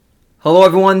Hello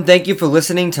everyone, thank you for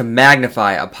listening to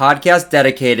Magnify, a podcast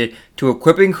dedicated to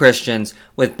equipping Christians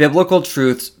with biblical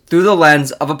truths through the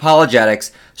lens of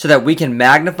apologetics so that we can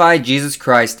magnify Jesus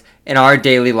Christ in our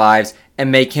daily lives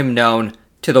and make him known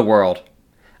to the world.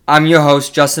 I'm your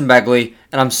host, Justin Begley,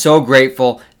 and I'm so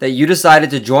grateful that you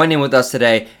decided to join in with us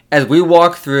today as we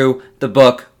walk through the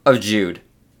book of Jude.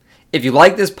 If you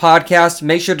like this podcast,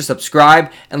 make sure to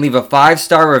subscribe and leave a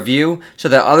 5-star review so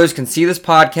that others can see this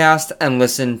podcast and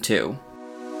listen too.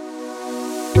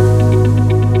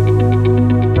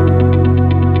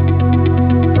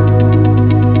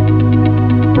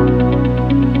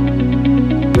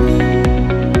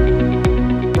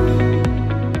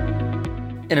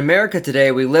 In America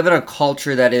today, we live in a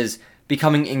culture that is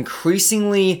becoming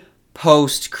increasingly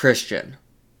post-Christian.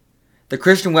 The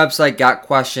Christian website Got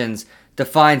Questions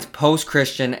defines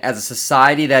post-Christian as a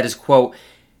society that is, quote,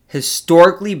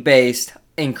 historically based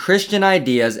in Christian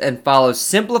ideas and follows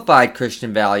simplified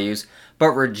Christian values, but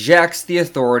rejects the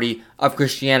authority of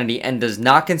Christianity and does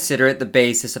not consider it the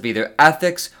basis of either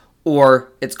ethics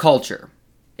or its culture.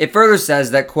 It further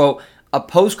says that, quote, a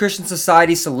post-Christian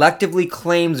society selectively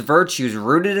claims virtues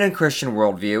rooted in a Christian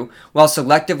worldview while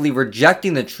selectively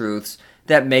rejecting the truths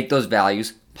that make those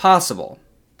values possible.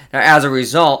 Now, as a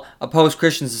result, a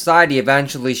post-Christian society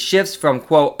eventually shifts from,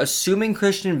 quote, assuming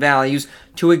Christian values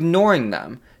to ignoring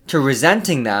them, to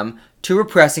resenting them, to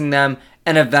repressing them,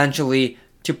 and eventually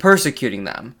to persecuting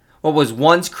them. What was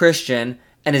once Christian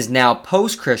and is now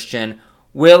post-Christian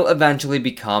will eventually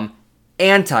become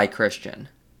anti-Christian,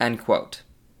 end quote.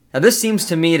 Now, this seems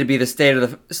to me to be the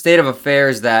state of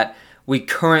affairs that we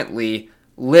currently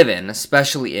live in,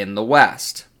 especially in the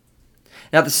West.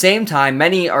 Now, at the same time,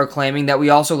 many are claiming that we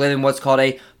also live in what's called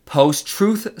a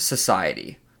post-truth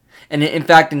society. And in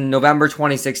fact, in November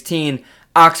 2016,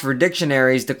 Oxford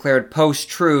Dictionaries declared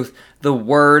post-truth the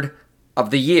word of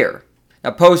the year.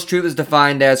 Now, post-truth is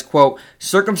defined as, quote,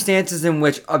 circumstances in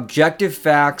which objective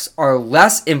facts are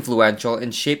less influential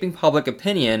in shaping public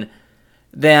opinion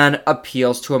than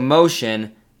appeals to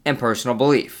emotion and personal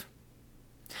belief.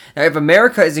 Now, if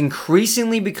America is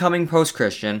increasingly becoming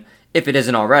post-Christian, if it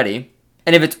isn't already,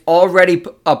 and if it's already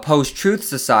a post-truth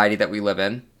society that we live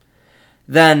in,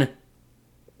 then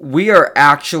we are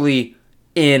actually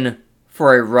in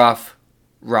for a rough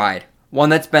ride. One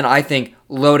that's been, I think,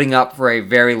 loading up for a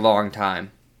very long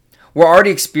time. We're already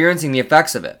experiencing the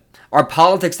effects of it. Our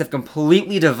politics have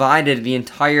completely divided the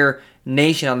entire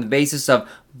nation on the basis of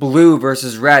blue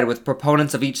versus red, with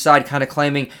proponents of each side kind of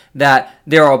claiming that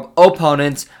their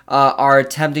opponents are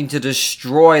attempting to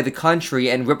destroy the country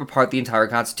and rip apart the entire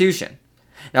Constitution.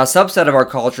 Now, a subset of our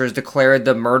culture has declared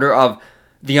the murder of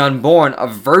the unborn a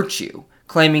virtue,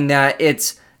 claiming that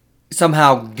it's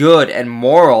somehow good and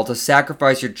moral to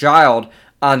sacrifice your child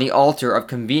on the altar of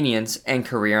convenience and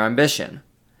career ambition.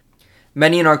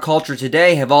 Many in our culture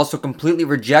today have also completely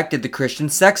rejected the Christian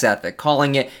sex ethic,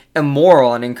 calling it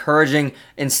immoral and encouraging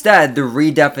instead the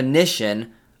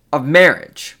redefinition of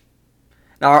marriage.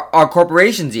 Now, our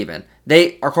corporations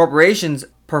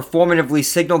performatively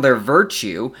signal their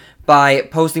virtue by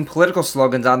posting political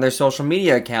slogans on their social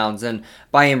media accounts and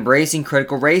by embracing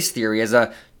critical race theory as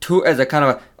a kind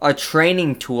of a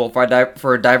training tool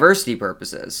for diversity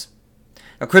purposes.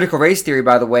 Now, critical race theory,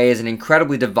 by the way, is an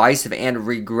incredibly divisive and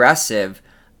regressive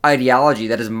ideology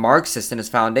that is Marxist in its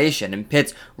foundation and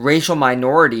pits racial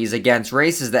minorities against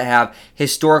races that have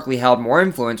historically held more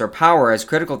influence or power, as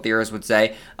critical theorists would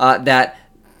say, that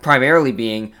primarily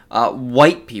being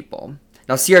white people.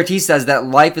 Now, CRT says that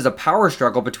life is a power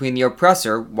struggle between the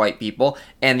oppressor, white people,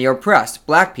 and the oppressed,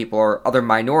 black people, or other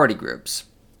minority groups.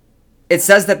 It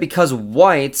says that because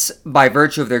whites, by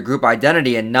virtue of their group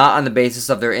identity and not on the basis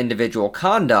of their individual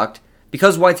conduct,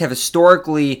 because whites have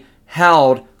historically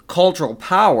held cultural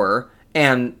power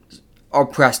and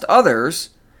oppressed others,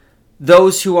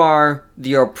 those who are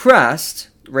the oppressed,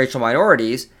 racial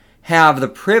minorities, have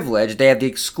the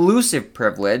exclusive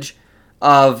privilege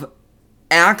of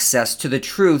access to the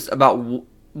truths about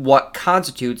what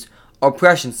constitutes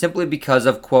oppression simply because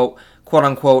of quote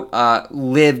unquote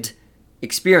lived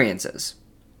experiences.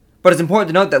 But it's important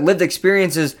to note that lived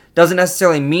experiences doesn't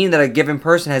necessarily mean that a given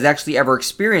person has actually ever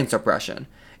experienced oppression.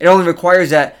 It only requires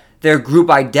that their group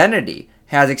identity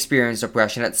has experienced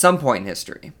oppression at some point in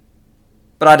history.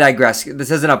 But I digress.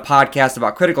 This isn't a podcast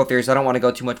about critical theory, so I don't want to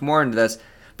go too much more into this.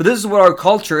 But this is what our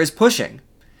culture is pushing.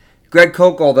 Greg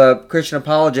Koukl, the Christian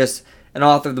apologist and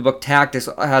author of the book Tactics,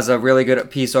 has a really good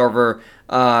piece over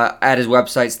at his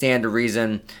website, Stand to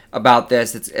Reason, about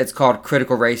this. It's called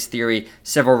Critical Race Theory,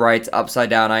 Civil Rights Upside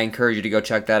Down. I encourage you to go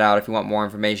check that out if you want more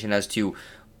information as to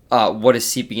what is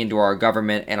seeping into our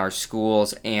government and our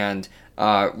schools and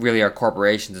really are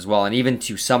corporations as well, and even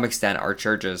to some extent our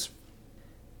churches.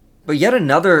 But yet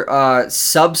another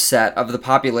subset of the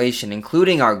population,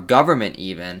 including our government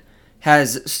even,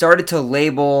 has started to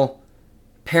label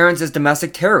parents as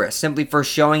domestic terrorists simply for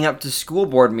showing up to school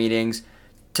board meetings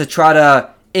to try to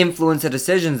influence the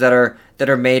decisions that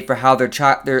are made for how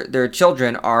their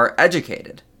children are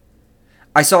educated.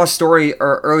 I saw a story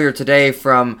earlier today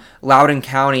from Loudoun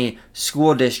County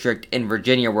School District in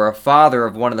Virginia where a father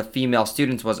of one of the female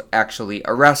students was actually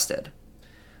arrested.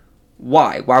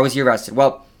 Why? Why was he arrested?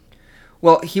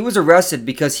 Well, he was arrested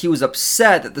because he was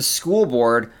upset that the school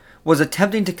board was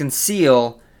attempting to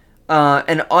conceal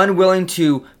and unwilling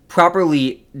to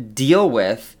properly deal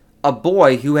with a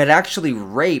boy who had actually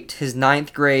raped his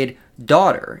 9th grade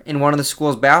daughter in one of the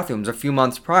school's bathrooms a few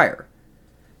months prior.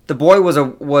 The boy was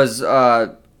I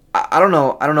don't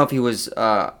know if he was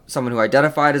someone who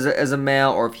identified as a male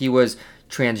or if he was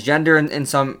transgender in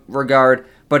some regard,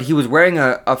 but he was wearing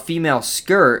a female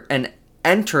skirt and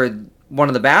entered one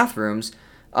of the bathrooms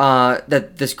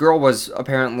that this girl was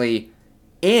apparently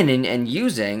in and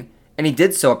using, and he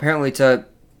did so apparently to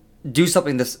do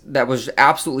something that was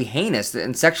absolutely heinous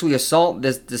and sexually assault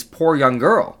this poor young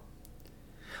girl.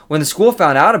 When the school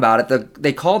found out about it,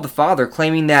 they called the father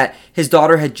claiming that his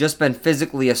daughter had just been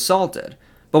physically assaulted.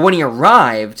 But when he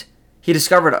arrived, he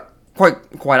discovered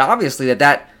quite obviously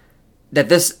that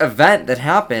this event that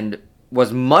happened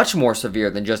was much more severe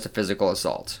than just a physical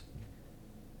assault.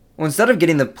 Well, instead of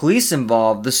getting the police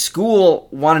involved, the school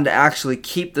wanted to actually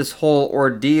keep this whole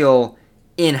ordeal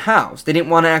in-house. They didn't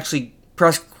want to actually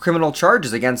press criminal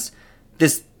charges against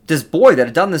this boy that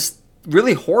had done this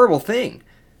really horrible thing.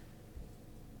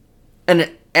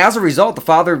 And as a result, the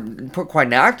father quite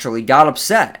naturally got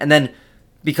upset. And then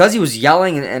because he was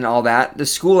yelling and all that, the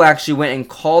school actually went and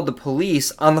called the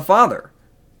police on the father.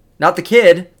 Not the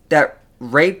kid that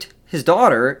raped his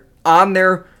daughter on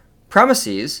their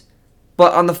premises,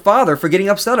 but on the father for getting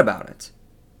upset about it.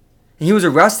 And he was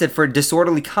arrested for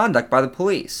disorderly conduct by the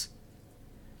police.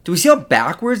 Do we see how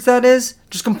backwards that is?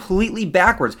 Just completely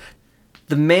backwards.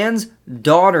 The man's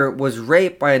daughter was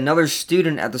raped by another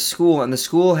student at the school, and the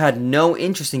school had no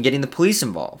interest in getting the police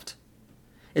involved.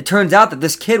 It turns out that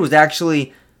this kid was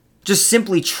actually just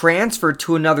simply transferred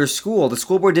to another school. The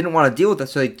school board didn't want to deal with it,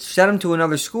 so they sent him to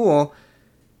another school,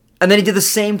 and then he did the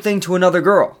same thing to another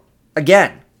girl.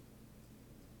 Again.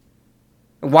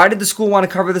 Why did the school want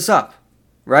to cover this up?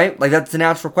 Right? Like, that's the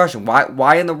natural question.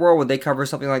 Why in the world would they cover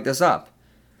something like this up?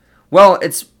 Well,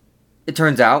 it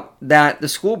turns out that the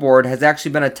school board has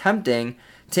actually been attempting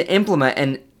to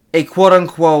implement a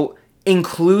quote-unquote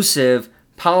inclusive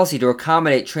policy to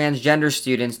accommodate transgender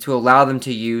students to allow them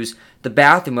to use the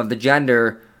bathroom of the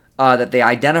gender that they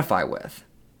identify with.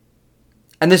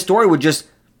 And this story would just,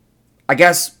 I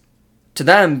guess, to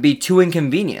them, be too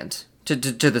inconvenient to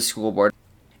the school board.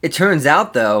 It turns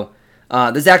out, though,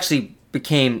 this actually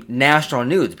became national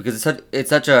news because it's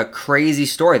such a crazy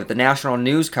story that the national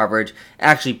news coverage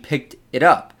actually picked it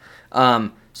up.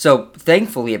 So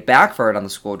thankfully it backfired on the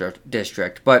school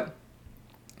district. But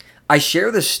I share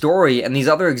this story and these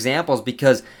other examples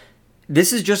because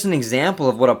this is just an example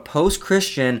of what a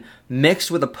post-Christian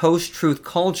mixed with a post-truth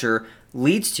culture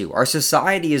leads to. Our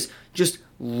society is just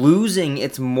losing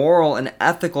its moral and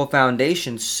ethical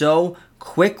foundation so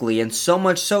quickly, and so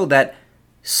much so that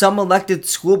some elected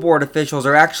school board officials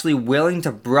are actually willing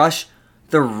to brush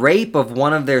the rape of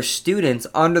one of their students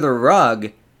under the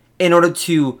rug in order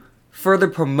to further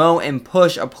promote and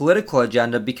push a political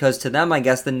agenda, because to them, I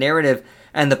guess, the narrative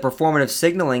and the performative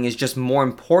signaling is just more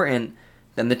important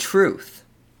than the truth.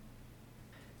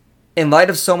 In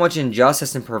light of so much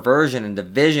injustice and perversion and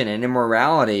division and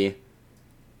immorality,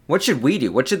 what should we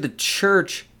do? What should the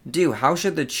church do? How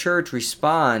should the church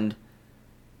respond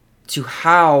to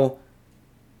how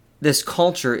this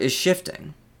culture is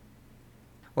shifting?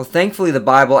 Well, thankfully, the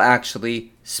Bible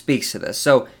actually speaks to this.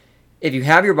 So, if you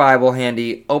have your Bible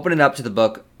handy, open it up to the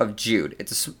book of Jude.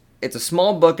 It's a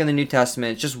small book in the New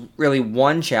Testament. It's just really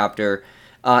one chapter,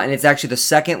 and it's actually the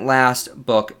second last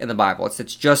book in the Bible.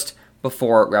 It's just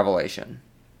before Revelation.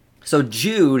 So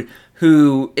Jude,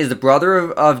 who is the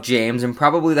brother of James and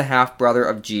probably the half-brother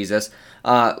of Jesus,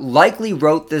 likely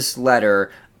wrote this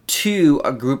letter to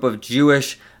a group of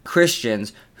Jewish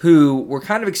Christians who were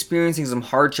kind of experiencing some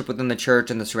hardship within the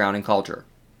church and the surrounding culture.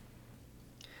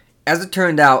 As it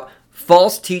turned out,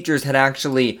 false teachers had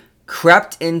actually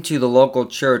crept into the local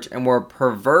church and were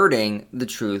perverting the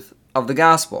truth of the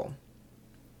gospel.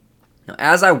 Now,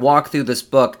 as I walk through this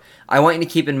book, I want you to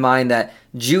keep in mind that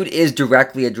Jude is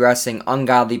directly addressing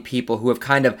ungodly people who have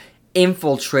kind of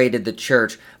infiltrated the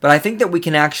church, but I think that we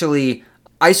can actually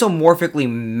isomorphically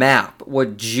map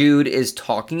what Jude is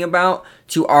talking about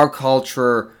to our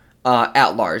culture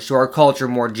at large, to our culture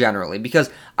more generally. Because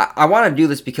I want to do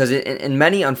this because in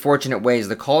many unfortunate ways,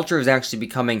 the culture is actually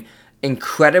becoming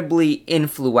incredibly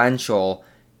influential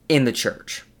in the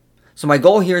church. So my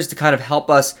goal here is to kind of help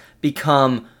us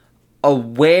become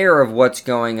aware of what's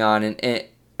going on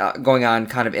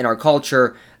kind of in our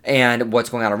culture and what's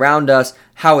going on around us,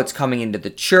 how it's coming into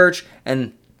the church,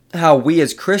 and how we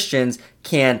as Christians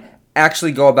can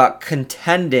actually go about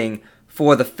contending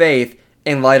for the faith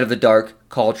in light of the dark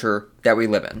culture that we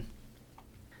live in.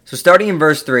 So starting in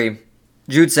verse 3,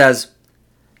 Jude says,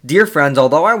 "Dear friends,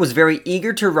 although I was very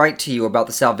eager to write to you about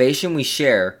the salvation we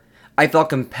share, I felt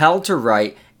compelled to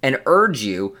write and urge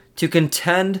you to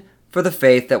contend for the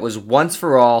faith that was once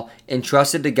for all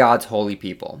entrusted to God's holy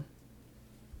people."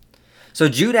 So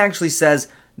Jude actually says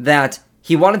that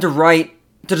he wanted to write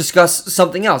to discuss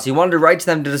something else. He wanted to write to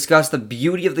them to discuss the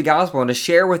beauty of the gospel and to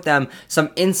share with them some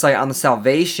insight on the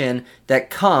salvation that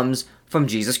comes from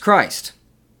Jesus Christ.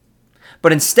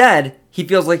 But instead, he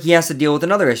feels like he has to deal with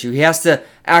another issue. He has to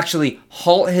actually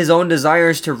halt his own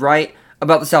desires to write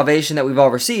about the salvation that we've all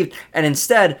received and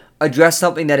instead address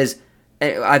something that is,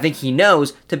 I think he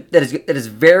knows, that is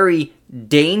very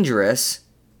dangerous,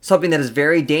 something that is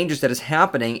very dangerous that is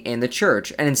happening in the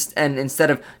church. And instead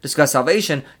of discuss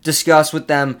salvation, discuss with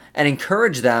them and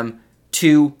encourage them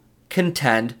to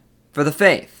contend for the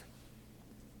faith.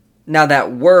 Now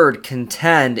that word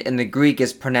contend in the Greek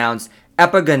is pronounced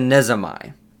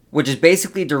epagonizomai, which is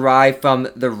basically derived from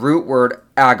the root word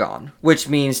agon, which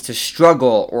means to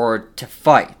struggle or to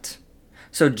fight.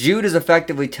 So Jude is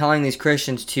effectively telling these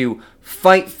Christians to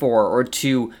fight for or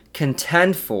to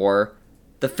contend for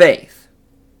the faith.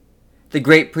 The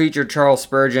great preacher Charles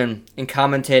Spurgeon, in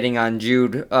commentating on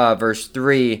Jude verse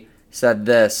 3, said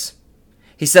this.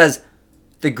 He says,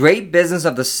 "The great business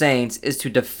of the saints is to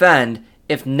defend,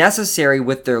 if necessary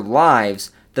with their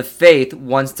lives, the faith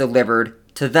once delivered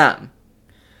to them.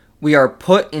 We are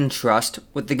put in trust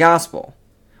with the gospel.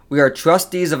 We are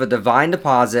trustees of a divine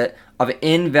deposit of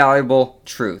invaluable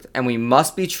truth, and we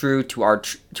must be true to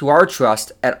our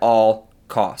trust at all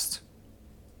costs."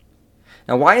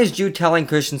 Now, why is Jude telling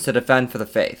Christians to defend for the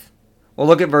faith? Well,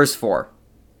 look at verse 4.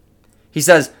 He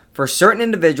says, "For certain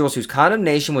individuals whose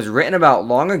condemnation was written about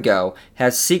long ago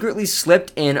has secretly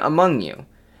slipped in among you.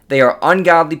 They are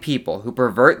ungodly people who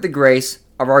pervert the grace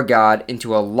of our God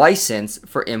into a license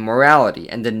for immorality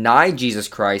and deny Jesus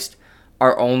Christ,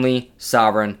 our only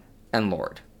sovereign and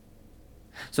Lord."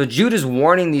 So Jude is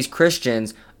warning these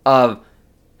Christians of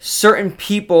certain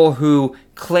people who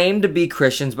claim to be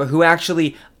Christians but who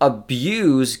actually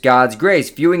abuse God's grace,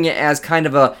 viewing it as kind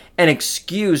of an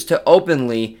excuse to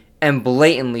openly and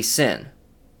blatantly sin.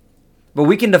 But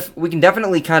we can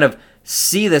definitely kind of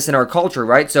see this in our culture,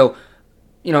 right? So,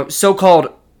 so-called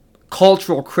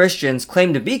cultural Christians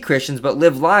claim to be Christians but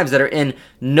live lives that are in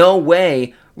no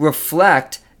way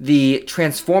reflect the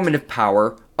transformative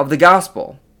power of the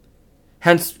gospel.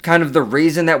 Hence, kind of the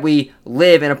reason that we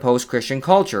live in a post-Christian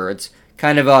culture. It's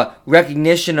kind of a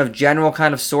recognition of general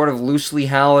kind of sort of loosely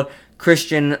held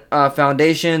Christian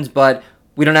foundations, but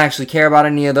we don't actually care about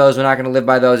any of those. We're not going to live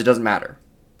by those. It doesn't matter.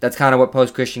 That's kind of what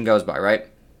post-Christian goes by, right?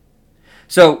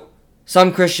 So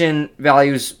some Christian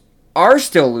values are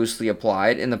still loosely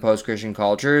applied in the post-Christian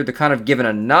culture. They're kind of given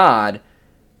a nod,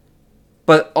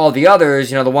 but all the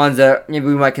others, the ones that maybe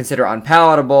we might consider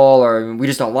unpalatable or we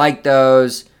just don't like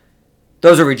those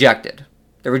are rejected.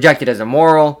 They're rejected as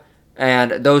immoral,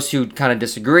 and those who kind of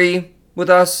disagree with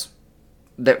us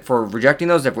that for rejecting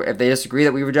those, if they disagree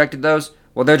that we rejected those,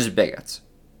 well, they're just bigots,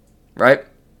 right?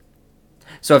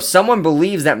 So if someone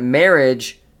believes that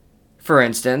marriage, for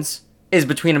instance, is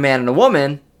between a man and a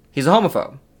woman, he's a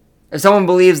homophobe. If someone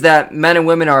believes that men and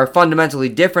women are fundamentally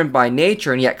different by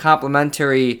nature and yet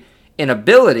complementary in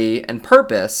ability and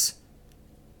purpose,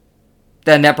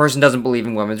 then that person doesn't believe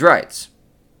in women's rights.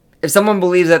 If someone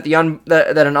believes that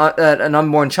an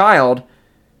unborn child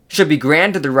should be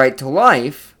granted the right to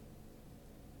life,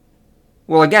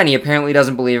 well, again, he apparently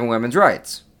doesn't believe in women's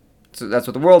rights. So that's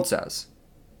what the world says.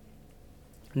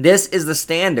 This is the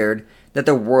standard that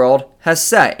the world has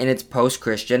set in its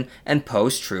post-Christian and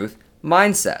post-truth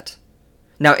mindset.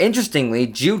 Now, interestingly,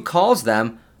 Jude calls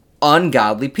them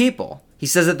ungodly people. He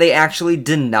says that they actually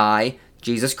deny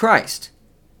Jesus Christ.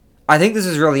 I think this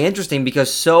is really interesting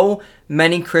because so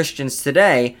many Christians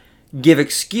today give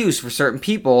excuse for certain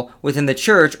people within the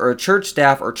church or church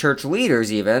staff or church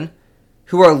leaders even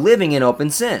who are living in open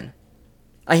sin.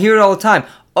 I hear it all the time.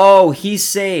 Oh, he's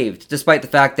saved, despite the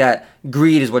fact that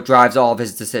greed is what drives all of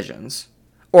his decisions.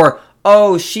 Or,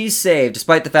 oh, she's saved,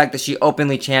 despite the fact that she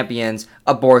openly champions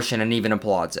abortion and even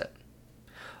applauds it.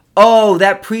 Oh,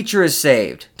 that preacher is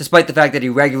saved, despite the fact that he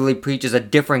regularly preaches a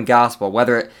different gospel,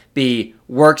 whether it be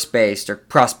works-based or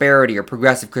prosperity or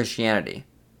progressive Christianity.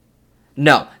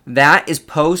 No, that is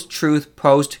post-truth,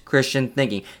 post-Christian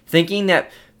thinking. Thinking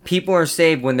that people are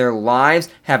saved when their lives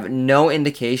have no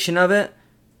indication of it.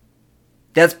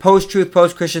 That's post-truth,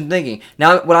 post-Christian thinking.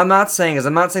 Now, what I'm not saying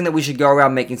that we should go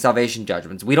around making salvation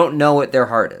judgments. We don't know what their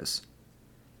heart is.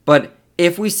 But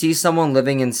if we see someone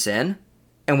living in sin,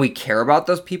 and we care about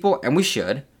those people, and we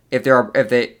should, if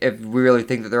we really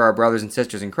think that they're our brothers and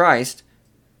sisters in Christ,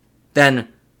 then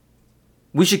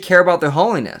we should care about their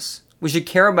holiness. We should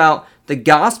care about the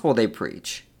gospel they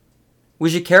preach. We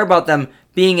should care about them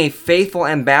being a faithful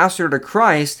ambassador to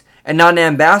Christ and not an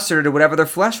ambassador to whatever their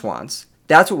flesh wants.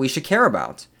 That's what we should care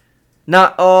about.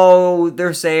 Not, oh,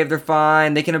 they're saved, they're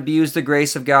fine, they can abuse the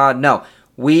grace of God. No,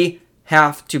 we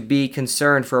have to be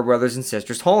concerned for our brothers and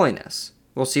sisters' holiness.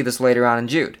 We'll see this later on in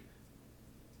Jude.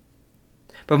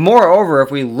 But moreover,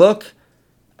 if we look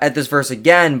at this verse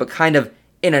again, but kind of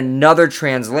in another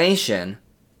translation,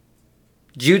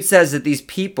 Jude says that these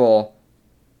people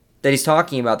that he's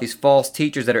talking about, these false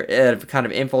teachers that have kind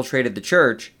of infiltrated the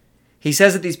church, he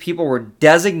says that these people were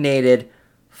designated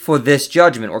for this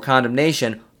judgment or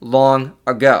condemnation long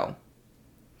ago.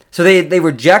 So they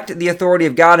reject the authority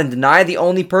of God and deny the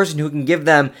only person who can give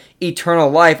them eternal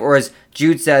life, or as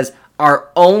Jude says,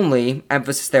 our only,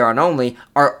 emphasis there on only,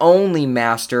 our only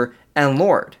Master and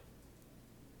Lord.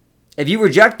 If you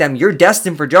reject them, you're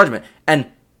destined for judgment.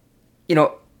 And,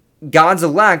 God's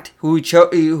elect, who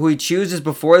he chooses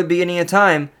before the beginning of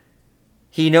time,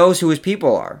 he knows who his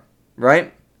people are,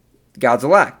 right? God's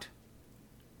elect.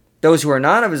 Those who are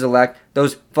not of his elect,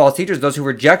 those false teachers, those who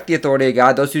reject the authority of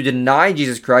God, those who deny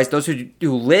Jesus Christ, those who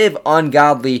live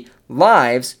ungodly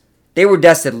lives, they were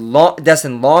destined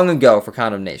long ago for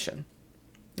condemnation.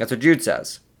 That's what Jude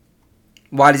says.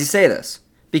 Why does he say this?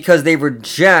 Because they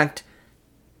reject,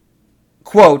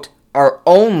 quote, our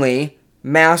only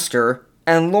Master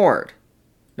and Lord.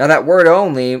 Now that word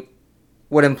only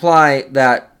would imply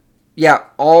that,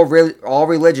 all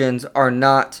religions are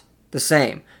not the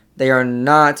same. They are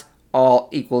not all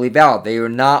equally valid. They are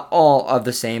not all of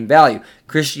the same value.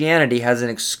 Christianity has an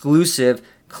exclusive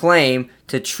claim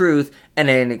to truth and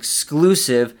an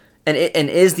exclusive and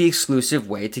is the exclusive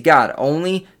way to God.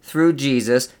 Only through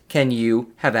Jesus can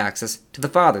you have access to the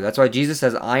Father. That's why Jesus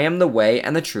says, I am the way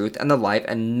and the truth and the life,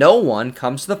 and no one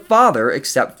comes to the Father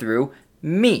except through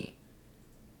me.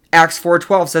 Acts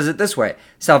 4:12 says it this way,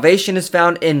 salvation is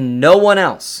found in no one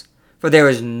else, for there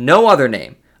is no other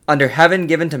name under heaven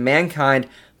given to mankind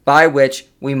by which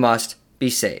we must be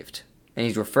saved. And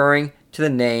he's referring to the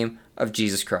name of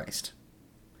Jesus Christ.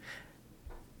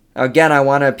 Now again, I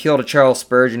want to appeal to Charles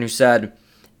Spurgeon, who said,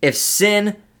 if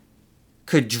sin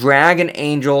could drag an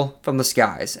angel from the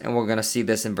skies, and we're going to see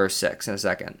this in verse 6 in a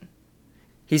second.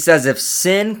 He says, if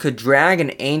sin could drag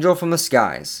an angel from the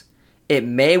skies, it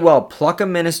may well pluck a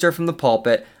minister from the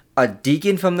pulpit, a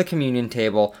deacon from the communion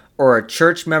table, or a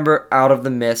church member out of the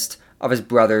midst of his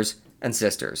brothers and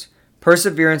sisters.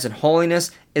 Perseverance in holiness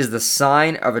is the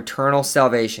sign of eternal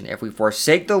salvation. If we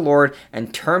forsake the Lord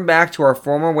and turn back to our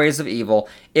former ways of evil,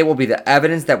 it will be the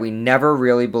evidence that we never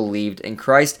really believed in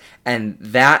Christ and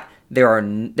that there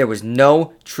was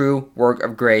no true work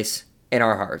of grace in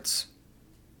our hearts.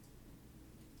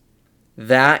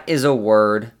 That is a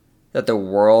word that the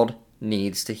world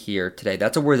needs to hear today.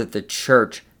 That's a word that the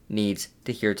church needs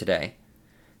to hear today.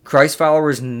 Christ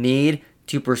followers need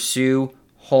to pursue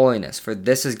holiness, for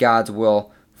this is God's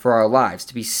will for our lives,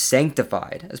 to be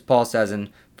sanctified, as Paul says in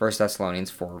 1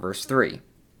 Thessalonians 4, verse 3.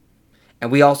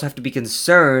 And we also have to be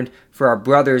concerned for our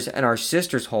brothers and our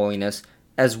sisters' holiness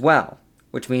as well,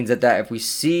 which means that if we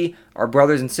see our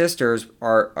brothers and sisters,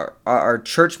 our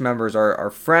church members, our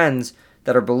friends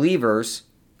that are believers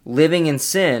living in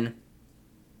sin,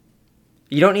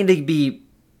 you don't need to be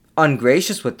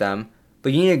ungracious with them,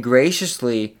 but you need to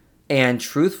graciously and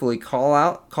truthfully call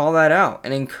that out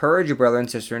and encourage your brother and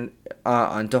sister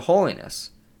unto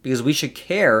holiness, because we should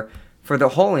care for the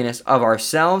holiness of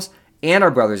ourselves and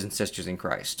our brothers and sisters in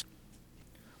Christ.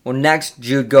 Well, next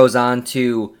Jude goes on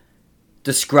to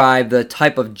describe the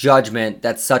type of judgment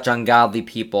that such ungodly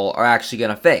people are actually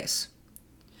going to face.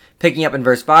 Picking up in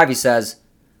verse 5, he says,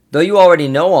 though you already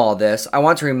know all this, I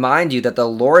want to remind you that the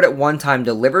Lord at one time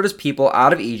delivered his people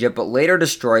out of Egypt, but later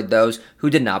destroyed those who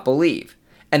did not believe.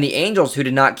 And the angels who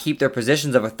did not keep their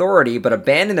positions of authority, but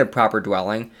abandoned their proper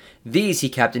dwelling, these he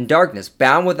kept in darkness,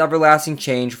 bound with everlasting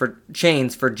chains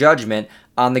for judgment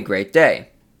on the great day.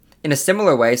 In a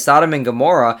similar way, Sodom and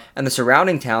Gomorrah and the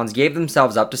surrounding towns gave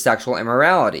themselves up to sexual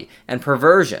immorality and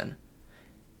perversion.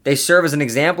 They serve as an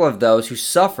example of those who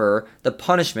suffer the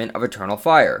punishment of eternal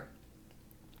fire.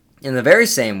 In the very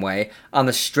same way, on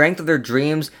the strength of their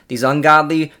dreams, these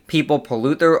ungodly people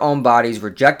pollute their own bodies,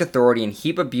 reject authority, and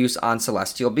heap abuse on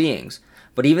celestial beings.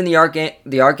 But even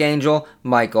the archangel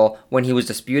Michael, when he was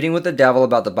disputing with the devil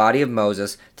about the body of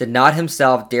Moses, did not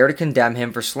himself dare to condemn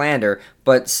him for slander,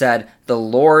 but said, "The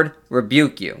Lord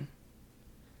rebuke you."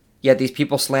 Yet these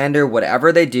people slander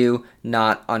whatever they do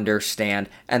not understand,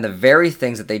 and the very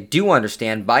things that they do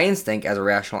understand by instinct, as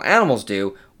irrational animals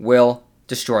do, will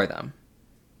destroy them.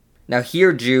 Now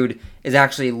here Jude is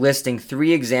actually listing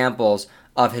 3 examples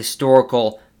of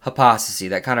historical apostasy,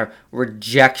 that kind of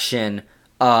rejection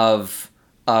of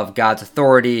God's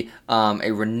authority,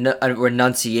 a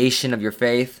renunciation of your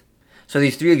faith. So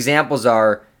these 3 examples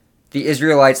are the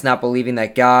Israelites not believing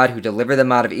that God, who delivered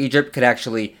them out of Egypt, could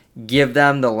actually give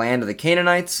them the land of the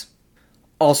Canaanites.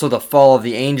 Also the fall of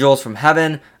the angels from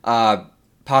heaven,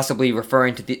 possibly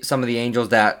referring to some of the angels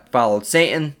that followed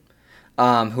Satan,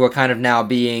 who are kind of now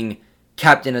being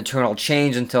kept in eternal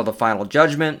chains until the final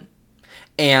judgment.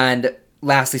 And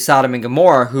lastly, Sodom and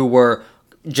Gomorrah, who were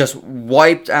just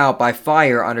wiped out by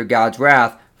fire under God's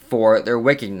wrath for their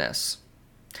wickedness.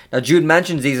 Now, Jude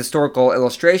mentions these historical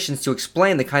illustrations to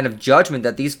explain the kind of judgment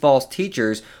that these false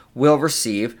teachers will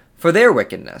receive for their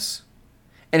wickedness.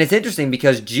 And it's interesting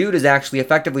because Jude is actually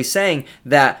effectively saying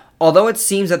that although it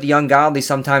seems that the ungodly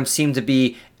sometimes seem to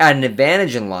be at an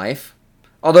advantage in life,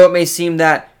 although it may seem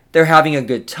that they're having a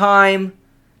good time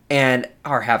and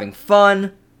are having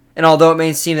fun, and although it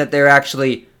may seem that they're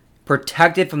actually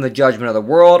protected from the judgment of the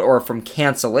world or from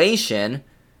cancellation,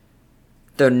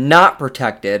 they're not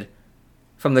protected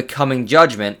from the coming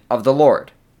judgment of the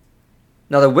Lord.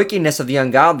 Now, the wickedness of the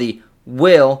ungodly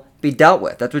will be dealt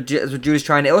with. That's what Jude is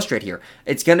trying to illustrate here.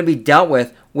 It's going to be dealt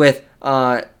with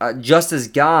just as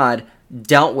God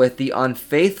dealt with the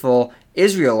unfaithful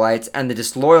Israelites and the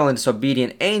disloyal and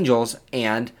disobedient angels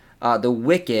and the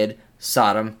wicked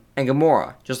Sodom and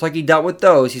Gomorrah. Just like he dealt with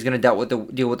those, he's going to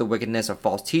deal with the wickedness of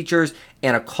false teachers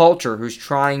and a culture who's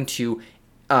trying to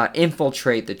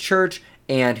infiltrate the church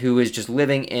and who is just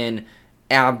living in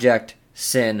abject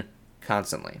sin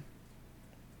constantly.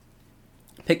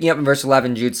 Picking up in verse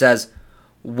 11, Jude says,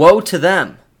 "Woe to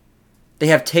them! They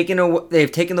have taken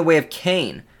the way of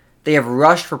Cain. They have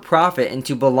rushed for profit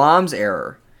into Balaam's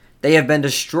error. They have been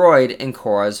destroyed in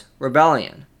Korah's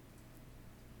rebellion."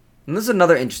 And this is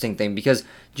another interesting thing, because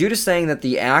Jude is saying that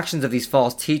the actions of these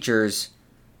false teachers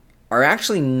are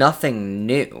actually nothing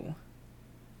new.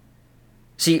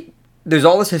 See, there's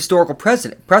all this historical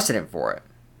precedent for it.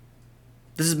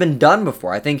 This has been done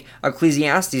before. I think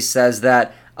Ecclesiastes says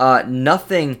that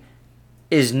nothing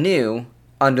is new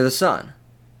under the sun.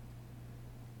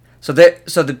 So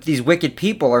these wicked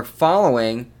people are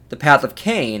following the path of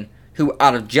Cain, who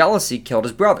out of jealousy killed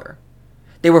his brother.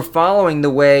 They were following the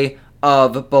way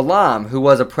of Balaam, who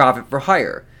was a prophet for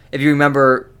hire. If you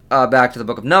remember back to the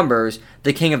book of Numbers,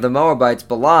 the king of the Moabites,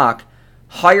 Balak,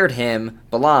 hired him,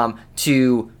 Balaam,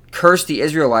 to curse the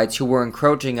Israelites who were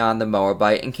encroaching on the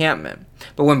Moabite encampment.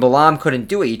 But when Balaam couldn't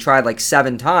do it, he tried like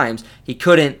 7 times, he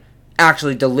couldn't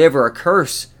actually deliver a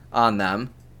curse on them.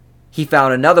 He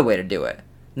found another way to do it.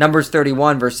 Numbers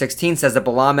 31 verse 16 says that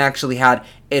Balaam actually had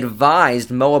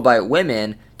advised Moabite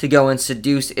women to go and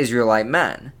seduce Israelite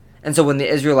men. And so when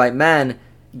the Israelite men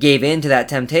gave in to that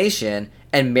temptation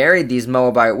and married these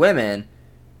Moabite women,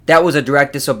 that was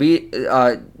directly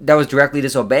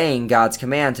disobeying God's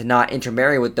command to not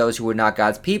intermarry with those who were not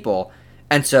God's people.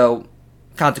 And so,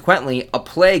 consequently, a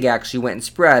plague actually went and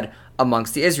spread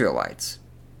amongst the Israelites.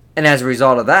 And as a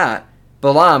result of that,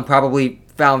 Balaam probably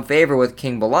found favor with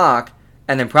King Balak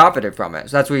and then profited from it.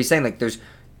 So that's what he's saying, like there's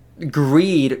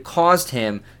greed caused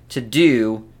him to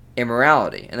do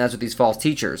immorality. And that's what these false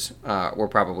teachers were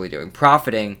probably doing,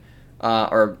 profiting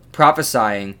or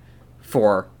prophesying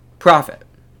for profit.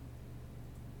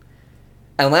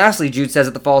 And lastly, Jude says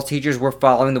that the false teachers were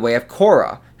following the way of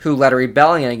Korah, who led a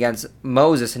rebellion against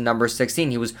Moses in Numbers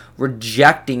 16. He was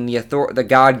rejecting the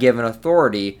God-given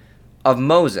authority of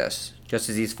Moses, just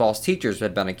as these false teachers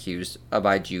had been accused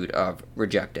by Jude of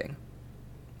rejecting.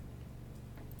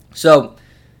 So,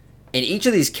 in each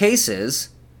of these cases,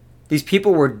 these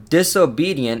people were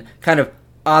disobedient, kind of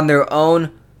on their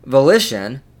own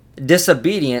volition,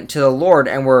 disobedient to the Lord,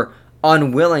 and were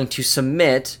unwilling to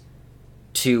submit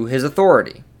to his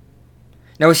authority.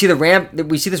 Now we see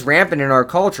this rampant in our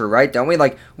culture, right? Don't we?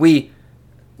 Like we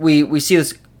see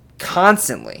this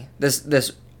constantly.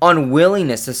 This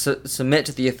unwillingness to submit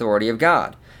to the authority of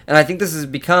God. And I think this has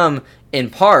become, in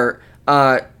part,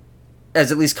 has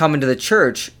at least come into the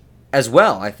church as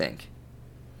well, I think.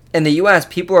 In the U.S.,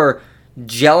 people are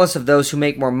jealous of those who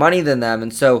make more money than them,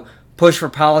 and so push for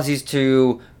policies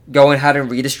to go ahead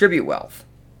and redistribute wealth.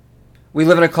 We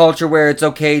live in a culture where it's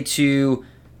okay to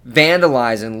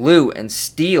vandalize and loot and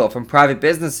steal from private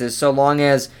businesses so long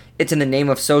as it's in the name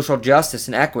of social justice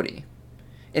and equity.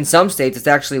 In some states, it's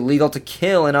actually legal to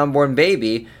kill an unborn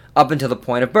baby up until the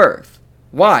point of birth.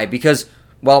 Why? Because,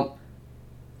 well,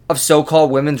 of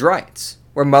so-called women's rights,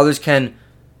 where mothers can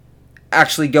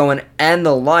actually go and end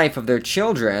the life of their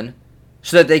children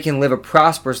so that they can live a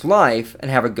prosperous life and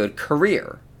have a good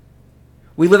career.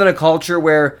 We live in a culture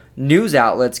where news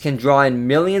outlets can draw in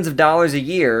millions of dollars a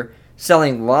year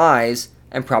selling lies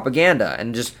and propaganda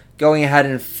and just going ahead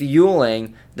and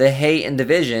fueling the hate and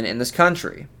division in this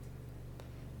country.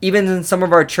 Even in some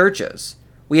of our churches,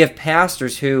 we have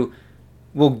pastors who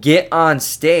will get on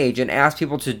stage and ask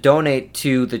people to donate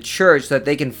to the church so that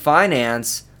they can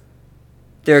finance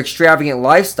their extravagant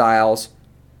lifestyles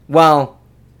while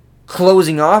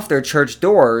closing off their church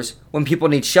doors when people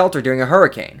need shelter during a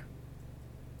hurricane.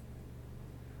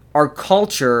 Our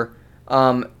culture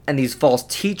and these false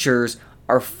teachers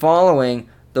are following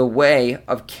the way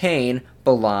of Cain,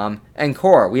 Balaam, and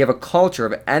Korah. We have a culture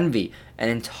of envy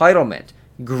and entitlement,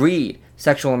 greed,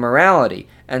 sexual immorality,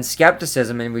 and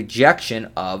skepticism and rejection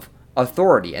of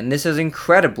authority. And this is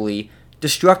incredibly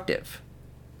destructive.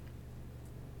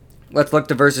 Let's look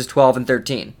to verses 12 and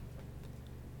 13.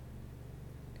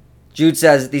 Jude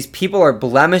says, "These people are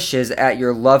blemishes at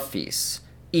your love feasts,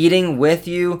 eating with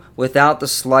you without the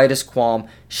slightest qualm,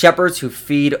 shepherds who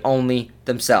feed only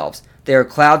themselves. They are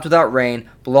clouds without rain,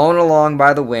 blown along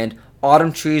by the wind,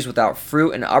 autumn trees without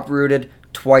fruit and uprooted,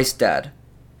 twice dead.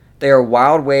 They are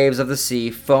wild waves of the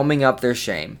sea, foaming up their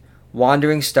shame,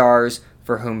 wandering stars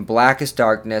for whom blackest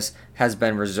darkness has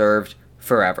been reserved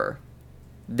forever."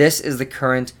 This is the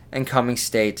current and coming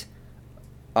state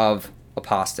of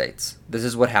apostates. This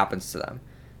is what happens to them.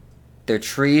 They're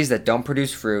trees that don't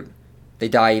produce fruit. They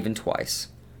die even twice.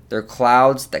 They're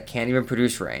clouds that can't even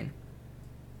produce rain.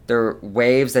 They're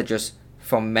waves that just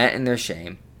foment in their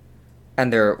shame.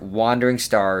 And they're wandering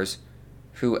stars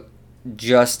who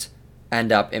just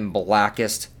end up in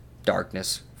blackest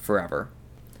darkness forever.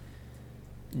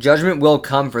 Judgment will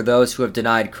come for those who have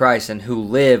denied Christ and who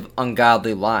live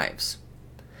ungodly lives.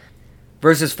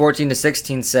 Verses 14 to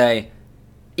 16 say,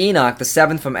 "Enoch, the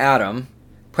seventh from Adam,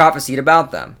 prophesied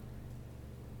about them.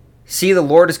 See, the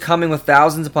Lord is coming with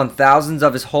thousands upon thousands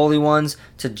of his holy ones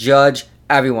to judge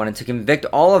everyone and to convict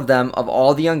all of them of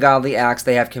all the ungodly acts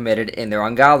they have committed in their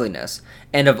ungodliness,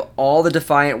 and of all the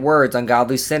defiant words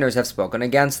ungodly sinners have spoken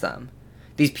against them.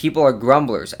 These people are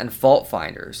grumblers and fault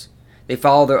finders. They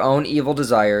follow their own evil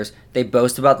desires, they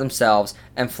boast about themselves,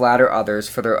 and flatter others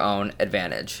for their own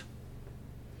advantage."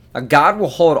 Now, God will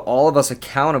hold all of us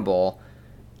accountable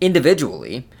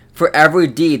individually for every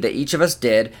deed that each of us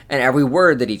did and every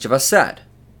word that each of us said.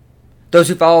 Those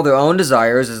who follow their own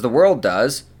desires as the world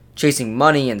does, chasing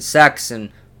money and sex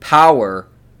and power,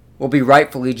 will be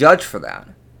rightfully judged for that.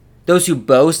 Those who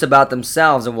boast about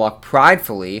themselves and walk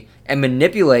pridefully and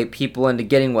manipulate people into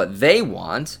getting what they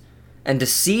want and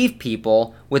deceive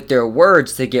people with their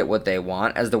words to get what they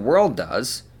want, as the world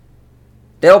does,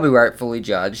 they'll be rightfully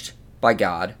judged by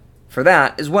God for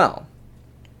that as well.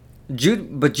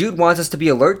 But Jude wants us to be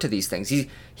alert to these things.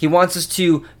 He wants us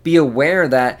to be aware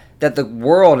that the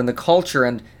world and the culture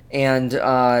and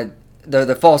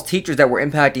the false teachers that were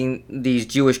impacting these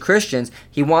Jewish Christians,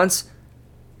 he wants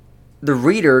the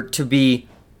reader to be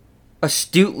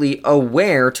astutely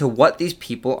aware to what these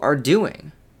people are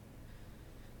doing.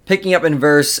 Picking up in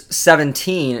verse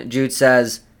 17, Jude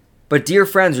says, "But dear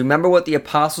friends, remember what the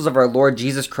apostles of our Lord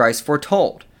Jesus Christ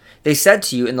foretold. They said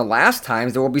to you, in the last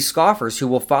times there will be scoffers who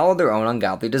will follow their own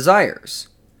ungodly desires.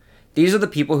 These are the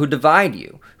people who divide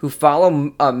you, who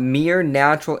follow mere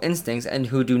natural instincts and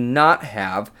who do not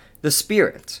have the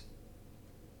Spirit."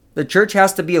 The church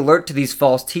has to be alert to these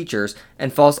false teachers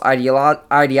and false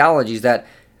ideologies that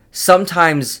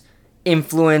sometimes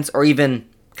influence or even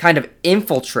kind of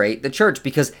infiltrate the church,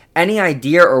 because any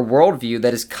idea or worldview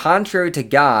that is contrary to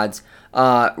God's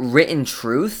written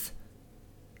truth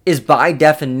is by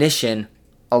definition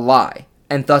a lie,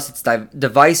 and thus it's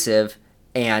divisive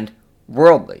and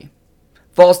worldly.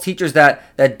 False teachers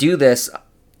that do this,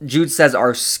 Jude says,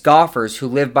 are scoffers who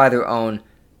live by their own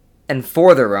and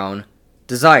for their own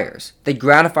desires. They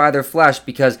gratify their flesh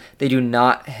because they do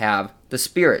not have the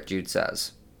Spirit, Jude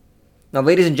says. Now,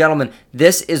 ladies and gentlemen,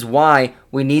 this is why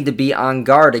we need to be on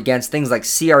guard against things like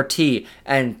CRT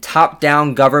and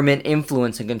top-down government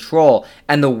influence and control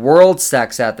and the world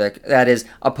sex ethic that is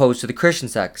opposed to the Christian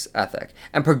sex ethic,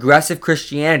 and progressive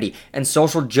Christianity and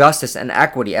social justice and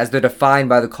equity as they're defined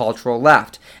by the cultural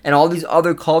left, and all these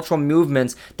other cultural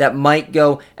movements that might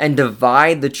go and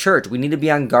divide the church. We need to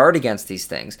be on guard against these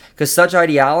things because such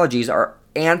ideologies are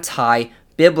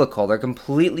anti-biblical. They're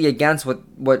completely against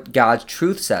what God's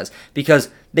truth says because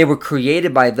they were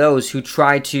created by those who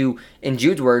try to, in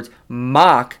Jude's words,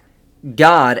 mock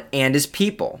God and his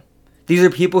people. These are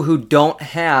people who don't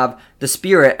have the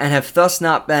Spirit and have thus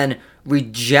not been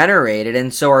regenerated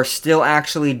and so are still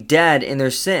actually dead in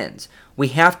their sins. We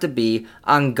have to be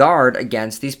on guard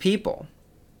against these people.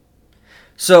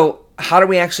 So how do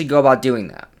we actually go about doing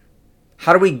that?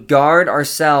 How do we guard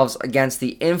ourselves against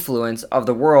the influence of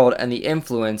the world and the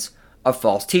influence of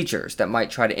false teachers that might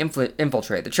try to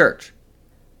infiltrate the church?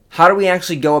 How do we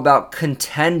actually go about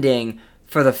contending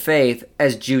for the faith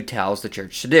as Jude tells the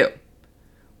church to do?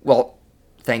 Well,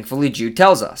 thankfully Jude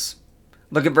tells us.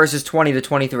 Look at verses 20 to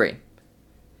 23.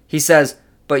 He says,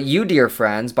 "But you, dear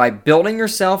friends, by building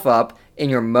yourself up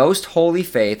in your most holy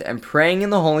faith and praying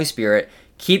in the Holy Spirit,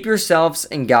 keep yourselves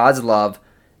in God's love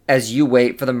as you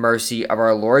wait for the mercy of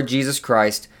our Lord Jesus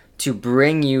Christ to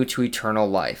bring you to eternal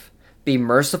life. Be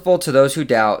merciful to those who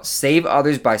doubt, save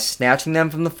others by snatching them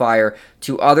from the fire,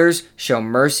 to others show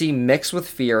mercy mixed with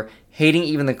fear, hating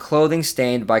even the clothing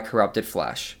stained by corrupted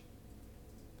flesh."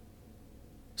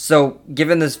 So,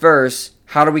 given this verse,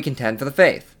 how do we contend for the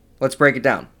faith? Let's break it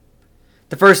down.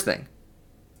 The first thing,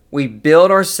 we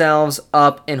build ourselves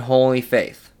up in holy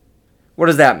faith. What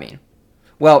does that mean?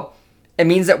 Well, it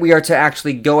means that we are to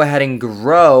actually go ahead and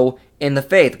grow in the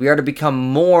faith. We are to become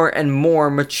more and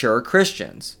more mature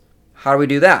Christians. How do we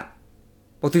do that?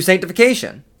 Well, through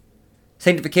sanctification.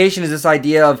 Sanctification is this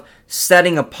idea of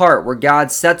setting apart, where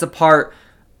God sets apart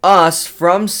us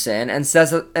from sin and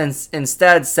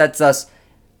instead sets us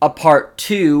apart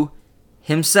to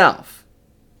himself.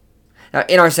 Now,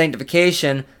 in our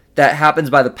sanctification, that happens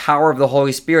by the power of the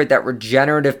Holy Spirit, that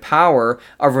regenerative power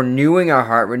of renewing our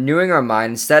heart, renewing our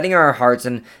mind, setting our hearts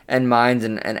and minds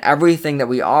and everything that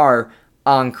we are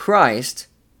on Christ.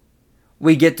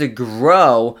 We get to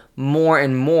grow more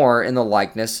and more in the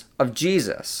likeness of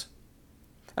Jesus.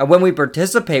 And when we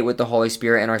participate with the Holy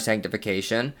Spirit in our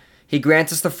sanctification, he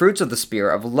grants us the fruits of the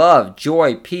Spirit of love,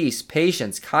 joy, peace,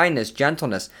 patience, kindness,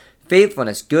 gentleness,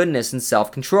 faithfulness, goodness, and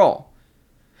self-control.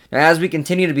 Now, as we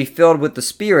continue to be filled with the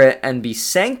Spirit and be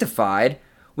sanctified,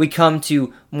 we come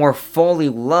to more fully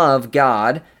love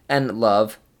God and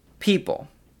love people.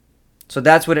 So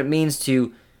that's what it means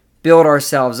to build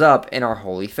ourselves up in our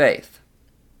holy faith.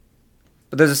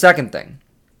 But there's a second thing.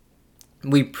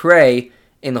 We pray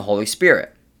in the Holy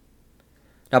Spirit.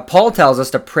 Now, Paul tells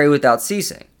us to pray without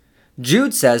ceasing.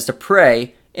 Jude says to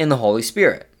pray in the Holy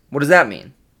Spirit. What does that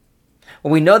mean?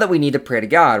 Well, we know that we need to pray to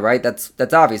God, right? That's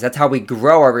obvious. That's how we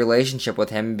grow our relationship with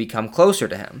him and become closer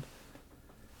to him.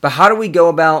 But how do we go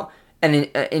about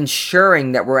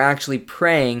ensuring that we're actually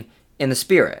praying in the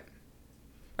Spirit?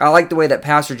 I like the way that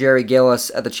Pastor Jerry Gillis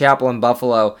at the chapel in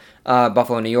Buffalo,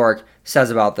 New York,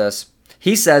 says about this.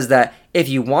 He says that if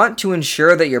you want to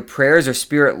ensure that your prayers are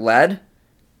Spirit-led,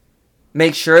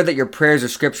 make sure that your prayers are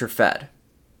Scripture-fed.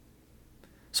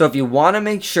 So if you want to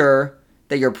make sure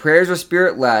that your prayers are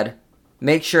Spirit-led,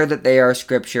 make sure that they are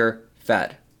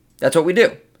Scripture-fed. That's what we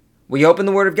do. We open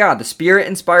the Word of God, the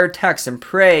Spirit-inspired text, and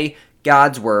pray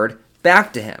God's Word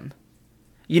back to him.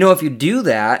 You know, if you do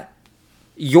that,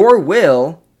 your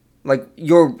will,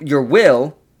 your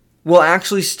will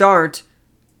actually start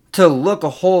to look a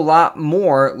whole lot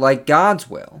more like God's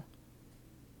will.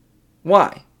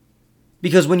 Why?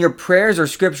 Because when your prayers are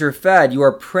Scripture-fed, you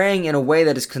are praying in a way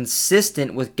that is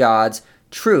consistent with God's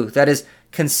truth, that is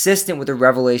consistent with the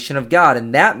revelation of God.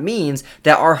 And that means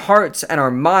that our hearts and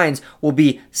our minds will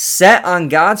be set on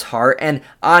God's heart and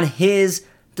on his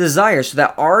desires, so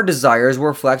that our desires will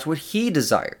reflect what he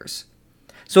desires.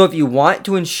 So if you want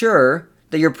to ensure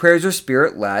that your prayers are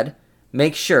Spirit-led,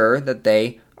 make sure that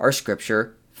they are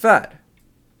Scripture-fed.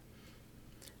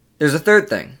 There's a third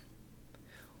thing.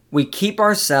 We keep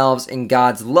ourselves in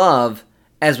God's love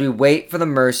as we wait for the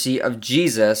mercy of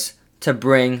Jesus to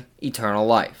bring eternal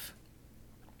life.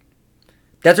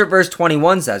 That's what verse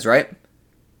 21 says, right?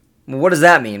 Well, what does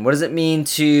that mean? What does it mean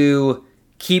to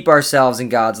keep ourselves in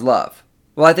God's love?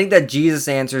 Well, I think that Jesus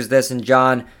answers this in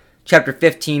John chapter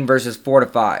 15, verses 4 to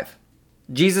 5.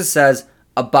 Jesus says,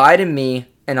 "Abide in me,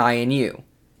 and I in you.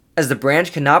 As the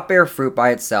branch cannot bear fruit by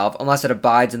itself unless it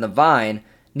abides in the vine,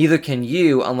 neither can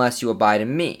you unless you abide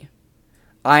in me.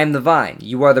 I am the vine,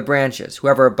 you are the branches.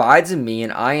 Whoever abides in me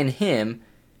and I in him,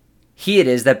 he it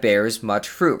is that bears much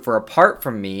fruit. For apart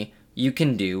from me, you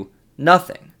can do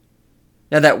nothing.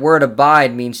 Now that word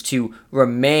abide means to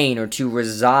remain or to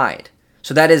reside.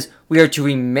 So that is, we are to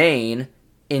remain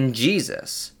in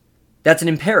Jesus. That's an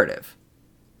imperative.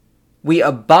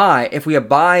 If we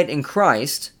abide in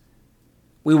Christ,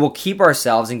 we will keep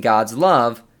ourselves in God's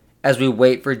love as we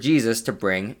wait for Jesus to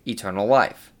bring eternal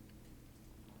life.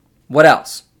 What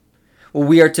else? Well,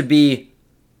 we are to be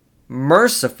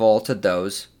merciful to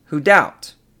those who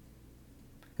doubt.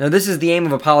 Now, this is the aim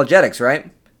of apologetics,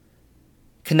 right?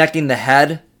 Connecting the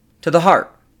head to the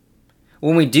heart.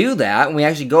 When we do that, when we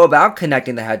actually go about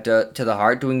connecting the head to the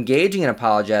heart, to engaging in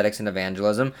apologetics and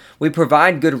evangelism, we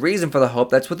provide good reason for the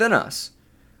hope that's within us.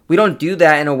 We don't do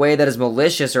that in a way that is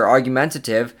malicious or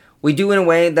argumentative. We do it in a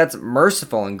way that's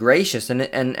merciful and gracious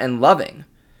and loving.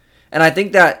 And I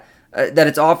think that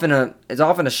it's often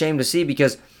a shame to see,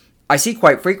 because I see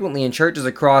quite frequently in churches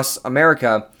across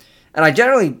America, and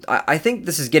I think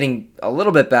this is getting a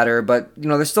little bit better, but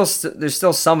there's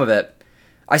still some of it.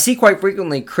 I see quite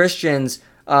frequently Christians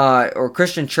or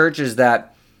Christian churches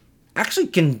that actually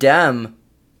condemn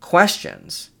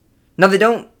questions. Now, they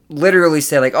don't literally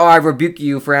say like, "Oh, I rebuke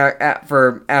you for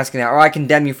asking that," or "I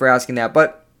condemn you for asking that,"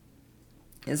 but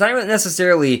it's not even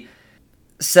necessarily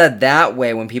said that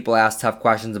way when people ask tough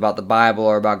questions about the Bible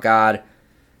or about God.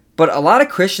 But a lot of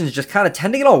Christians just kind of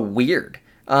tend to get all weird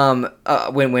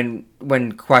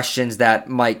when questions that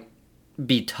might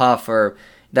be tough, or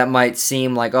that might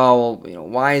seem like, oh, well,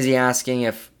 why is he asking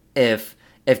if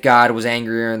God was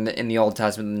angrier in the Old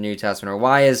Testament than the New Testament, or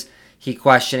why is he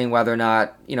questioning whether or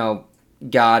not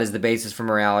God is the basis for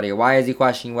morality, or why is he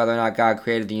questioning whether or not God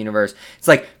created the universe? It's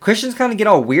like Christians kind of get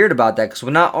all weird about that because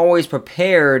we're not always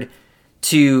prepared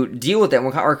to deal with it.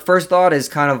 Our first thought is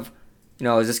kind of,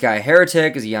 is this guy a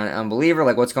heretic? Is he an unbeliever?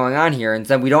 Like, what's going on here? And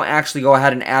then we don't actually go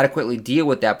ahead and adequately deal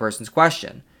with that person's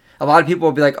question. A lot of people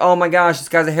will be like, "Oh my gosh, this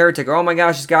guy's a heretic," or "Oh my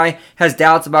gosh, this guy has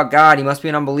doubts about God. He must be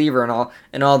an unbeliever,"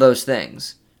 and all those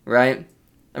things, right?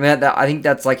 I mean, I think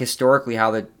that's like historically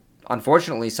how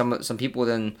unfortunately some people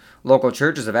within local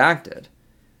churches have acted.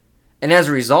 And as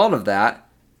a result of that,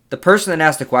 the person that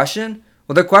asked the question,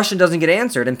 well, their question doesn't get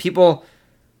answered, and people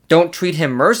don't treat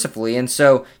him mercifully. And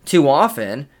so too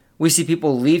often we see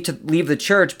people leave the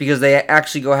church because they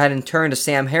actually go ahead and turn to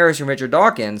Sam Harris and Richard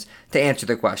Dawkins to answer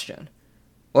the question.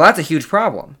 Well, that's a huge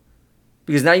problem,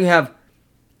 because now you have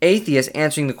atheists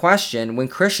answering the question when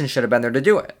Christians should have been there to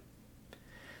do it.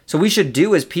 So we should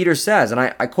do as Peter says, and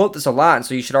I quote this a lot, and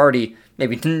so you should already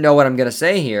maybe know what I'm going to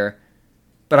say here,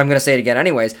 but I'm going to say it again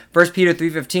anyways. 1 Peter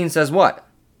 3:15 says what?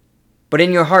 "But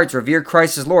in your hearts revere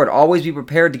Christ as Lord. Always be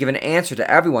prepared to give an answer to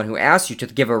everyone who asks you to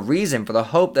give a reason for the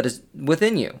hope that is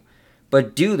within you.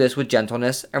 But do this with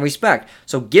gentleness and respect."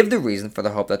 So give the reason for the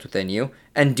hope that's within you,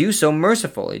 and do so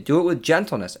mercifully. Do it with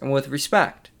gentleness and with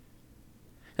respect.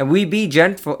 And we be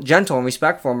gentle and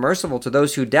respectful and merciful to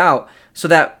those who doubt, so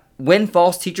that when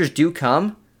false teachers do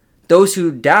come, those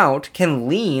who doubt can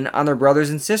lean on their brothers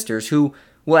and sisters who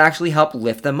will actually help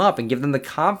lift them up and give them the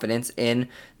confidence in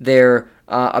their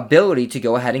ability to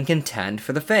go ahead and contend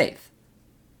for the faith.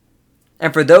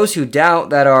 And for those who doubt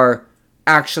that are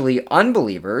actually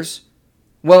unbelievers,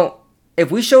 well, if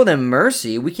we show them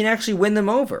mercy, we can actually win them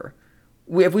over.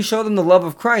 If we show them the love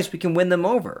of Christ, we can win them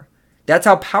over. That's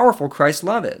how powerful Christ's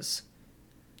love is.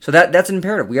 So that's an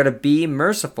imperative. We got to be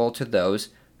merciful to those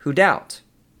who doubt.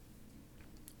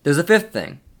 There's a fifth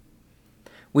thing.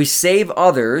 We save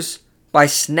others by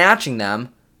snatching them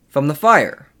from the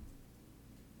fire.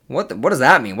 What does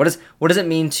that mean? What does it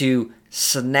mean to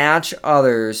snatch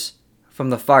others from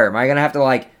the fire? Am I going to have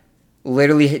to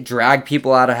literally drag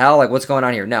people out of hell? Like, what's going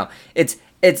on here? No. It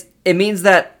means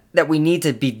that we need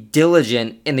to be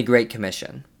diligent in the Great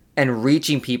Commission and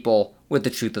reaching people with the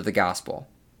truth of the gospel.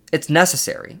 It's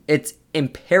necessary. It's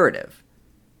imperative.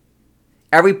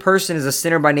 Every person is a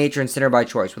sinner by nature and sinner by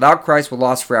choice. Without Christ, we're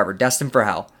lost forever, destined for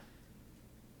hell.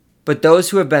 But those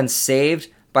who have been saved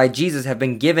by Jesus have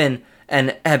been given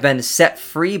and have been set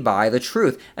free by the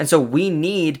truth. And so we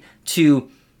need to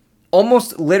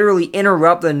almost literally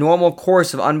interrupt the normal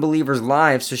course of unbelievers'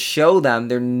 lives to show them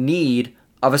their need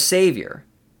of a Savior.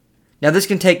 Now, this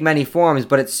can take many forms,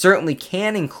 but it certainly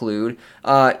can include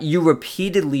you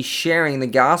repeatedly sharing the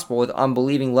gospel with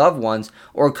unbelieving loved ones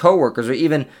or coworkers, or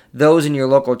even those in your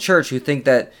local church who think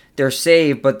that they're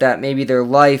saved, but that maybe their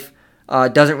life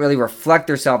doesn't really reflect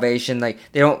their salvation. Like,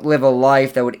 they don't live a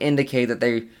life that would indicate that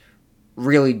they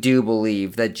really do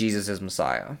believe that Jesus is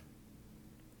Messiah.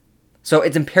 So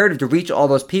it's imperative to reach all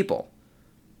those people.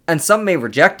 And some may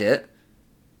reject it,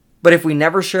 But if we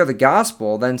never share the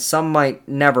gospel, then some might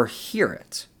never hear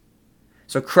it.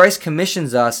 So Christ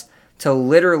commissions us to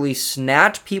literally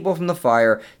snatch people from the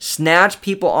fire, snatch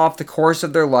people off the course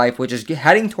of their life, which is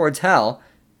heading towards hell,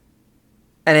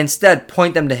 and instead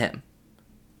point them to Him.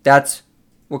 That's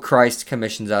what Christ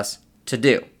commissions us to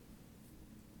do.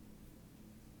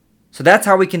 So that's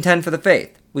how we contend for the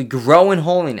faith. We grow in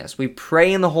holiness. We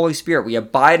pray in the Holy Spirit. We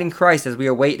abide in Christ as we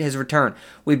await His return.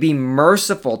 We be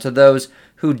merciful to those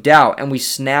who doubt, and we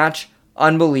snatch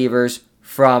unbelievers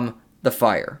from the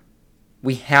fire.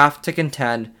 We have to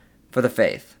contend for the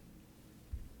faith.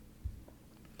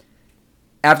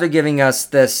 After giving us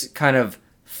this kind of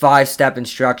 5-step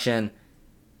instruction,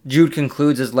 Jude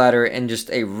concludes his letter in just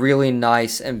a really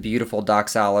nice and beautiful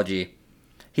doxology.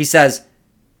 He says,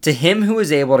 "To Him who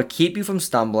is able to keep you from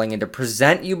stumbling and to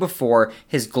present you before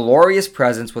His glorious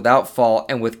presence without fault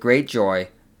and with great joy,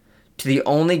 to the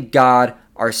only God,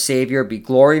 our Savior, be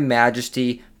glory,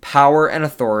 majesty, power, and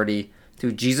authority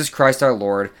through Jesus Christ our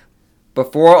Lord,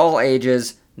 before all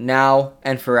ages, now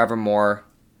and forevermore.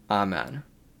 Amen."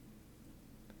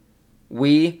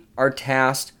 We are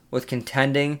tasked with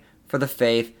contending for the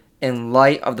faith in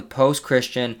light of the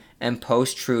post-Christian and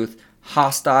post-truth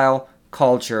hostile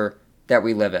culture that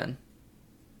we live in.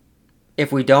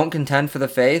 If we don't contend for the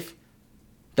faith,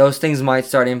 those things might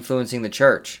start influencing the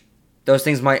church. Those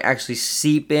things might actually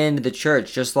seep into the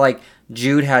church, just like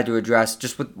Jude had to address,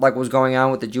 just like what was going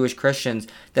on with the Jewish Christians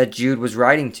that Jude was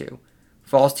writing to.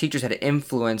 False teachers had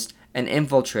influenced and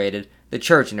infiltrated the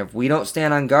church, and if we don't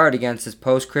stand on guard against this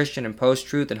post-Christian and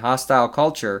post-truth and hostile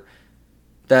culture,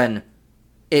 then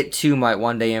it too might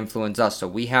one day influence us. So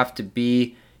we have to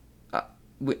be,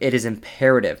 it is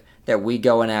imperative that we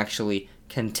go and actually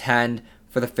contend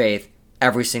for the faith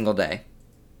every single day.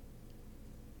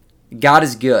 God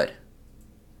is good.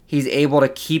 He's able to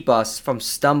keep us from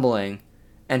stumbling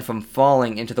and from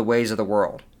falling into the ways of the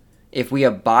world. If we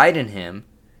abide in Him,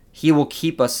 He will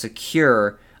keep us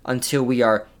secure until we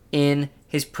are in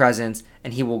His presence,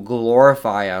 and He will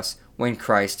glorify us when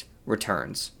Christ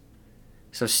returns.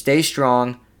 So stay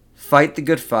strong, fight the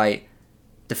good fight,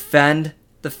 defend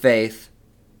the faith.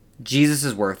 Jesus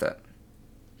is worth it.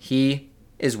 He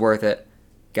is worth it.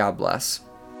 God bless.